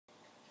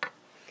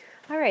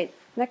Alright,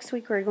 next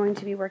week we're going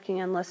to be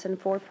working on lesson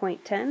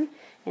 4.10,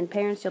 and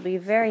parents, you'll be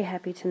very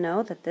happy to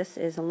know that this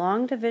is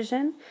long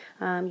division.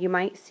 You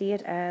might see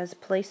it as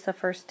place the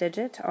first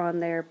digit on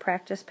their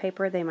practice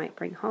paper they might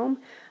bring home,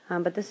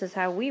 but this is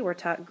how we were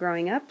taught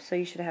growing up, so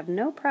you should have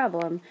no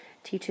problem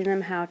teaching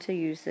them how to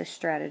use this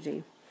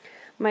strategy.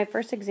 My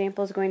first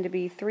example is going to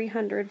be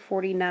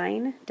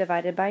 349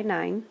 divided by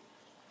 9.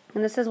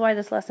 And this is why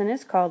this lesson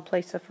is called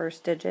Place the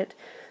First Digit,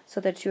 so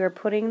that you are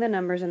putting the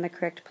numbers in the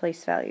correct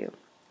place value.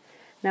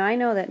 Now I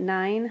know that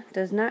 9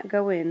 does not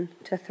go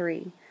into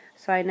 3,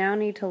 so I now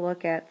need to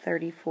look at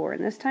 34.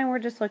 And this time we're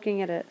just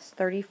looking at it as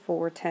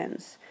 34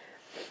 tens.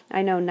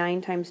 I know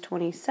 9 times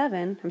 3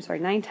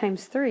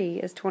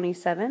 is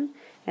 27,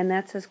 and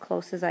that's as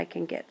close as I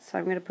can get. So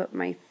I'm going to put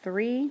my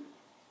 3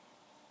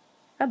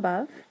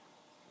 above.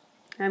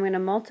 I'm going to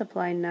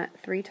multiply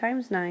 3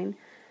 times 9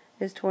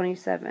 is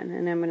 27,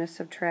 and I'm going to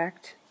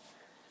subtract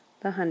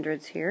the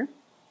hundreds here,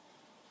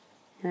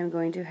 and I'm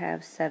going to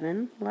have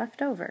 7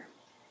 left over.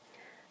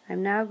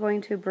 I'm now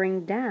going to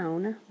bring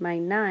down my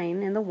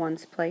 9 in the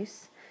ones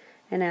place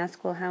and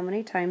ask, well, how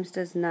many times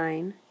does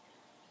 9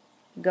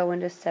 go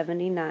into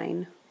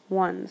 79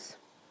 ones?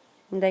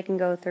 And they can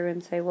go through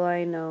and say, well,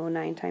 I know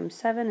 9 times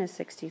 7 is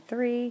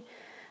 63,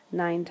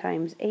 9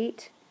 times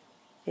 8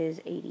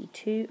 is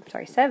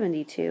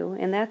 72,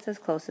 and that's as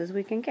close as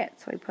we can get.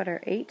 So we put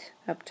our 8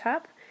 up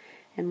top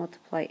and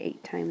multiply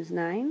 8 times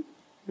 9,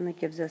 and that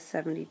gives us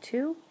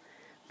 72.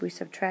 We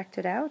subtract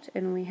it out,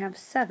 and we have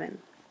 7.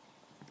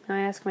 Now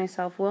I ask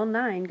myself, will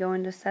 9 go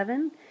into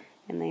 7?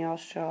 And they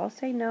should all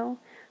say no,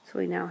 so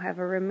we now have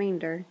a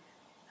remainder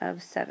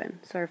of 7.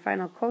 So our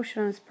final quotient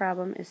on this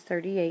problem is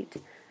 38,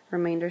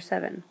 remainder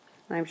 7.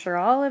 I'm sure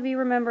all of you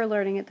remember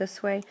learning it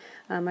this way.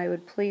 I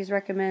would please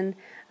recommend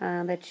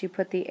that you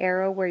put the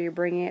arrow where you're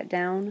bringing it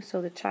down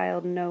so the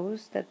child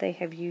knows that they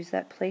have used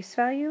that place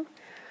value.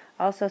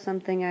 Also,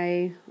 something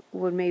I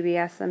would maybe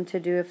ask them to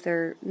do if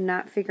they're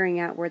not figuring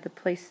out where the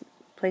place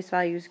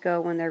values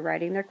go when they're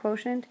writing their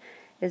quotient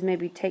is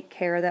maybe take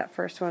care of that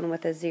first one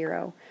with a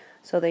 0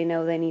 so they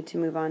know they need to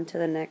move on to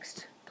the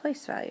next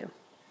place value.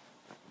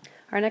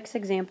 Our next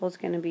example is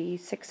going to be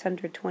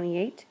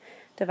 628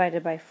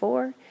 divided by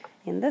 4.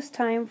 And this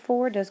time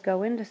 4 does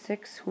go into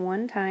 6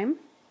 one time.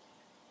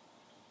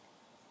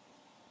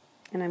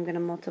 And I'm going to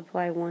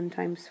multiply 1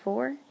 times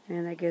 4,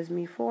 and that gives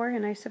me 4,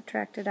 and I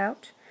subtract it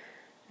out.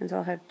 And so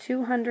I'll have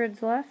 2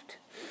 hundreds left,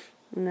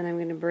 and then I'm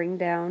going to bring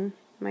down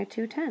my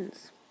 2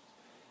 tens.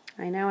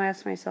 I now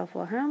ask myself,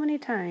 well, how many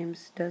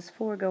times does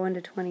 4 go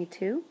into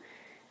 22?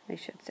 I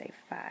should say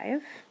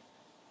 5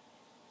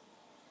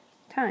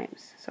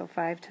 times. So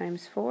 5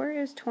 times 4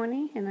 is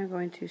 20, and I'm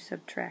going to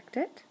subtract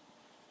it.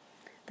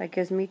 That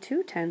gives me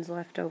 2 tens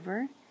left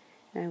over,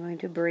 and I'm going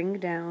to bring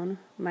down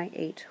my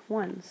 8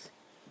 ones.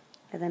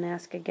 I then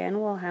ask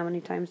again, well, how many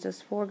times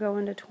does 4 go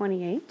into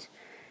 28?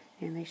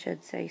 And they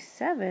should say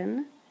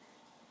 7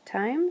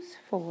 times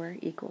 4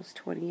 equals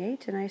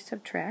 28, and I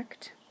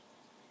subtract.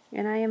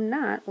 And I am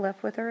not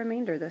left with a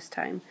remainder this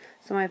time.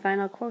 So my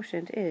final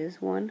quotient is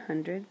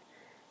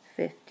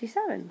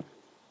 157.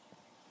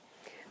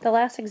 The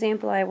last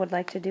example I would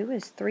like to do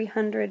is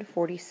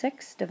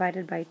 346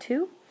 divided by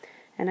 2.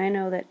 And I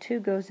know that 2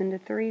 goes into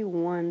 3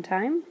 one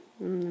time.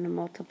 I'm going to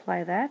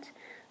multiply that.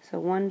 So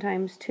 1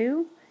 times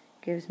 2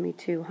 gives me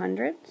 2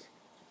 hundredths.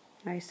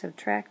 I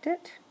subtract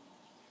it,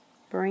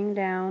 bring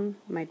down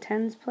my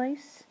tens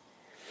place,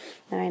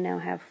 and I now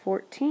have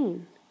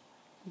 14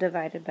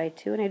 divided by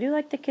 2. And I do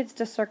like the kids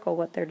to circle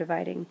what they're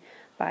dividing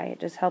by. It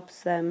just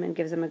helps them and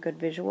gives them a good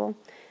visual.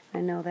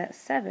 I know that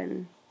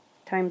 7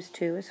 times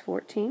 2 is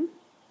 14.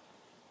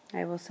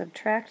 I will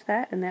subtract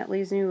that, and that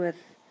leaves me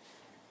with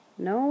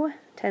no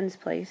tens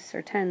place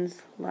or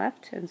tens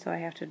left, and so I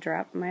have to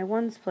drop my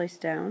ones place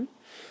down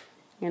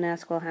and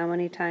ask, well, how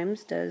many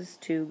times does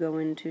 2 go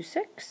into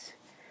 6?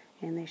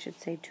 And they should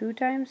say 2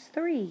 times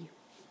 3.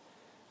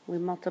 We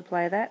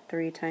multiply that.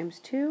 3 times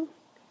 2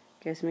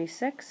 gives me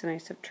 6, and I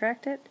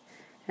subtract it,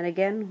 and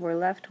again we're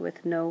left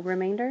with no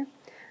remainder.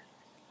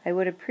 I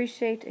would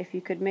appreciate if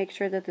you could make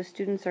sure that the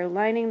students are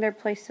lining their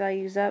place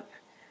values up.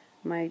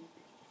 My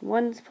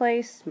ones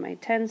place, my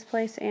tens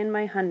place, and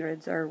my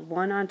hundreds are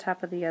one on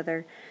top of the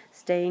other,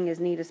 staying as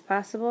neat as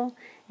possible,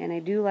 and I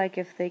do like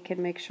if they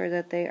can make sure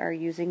that they are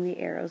using the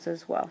arrows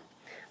as well.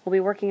 We'll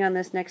be working on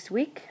this next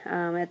week.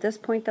 At this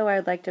point, though,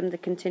 I'd like them to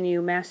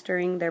continue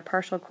mastering their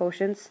partial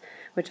quotients,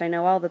 which I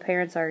know all the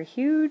parents are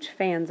huge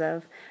fans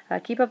of.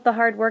 Keep up the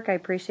hard work. I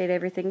appreciate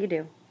everything you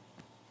do.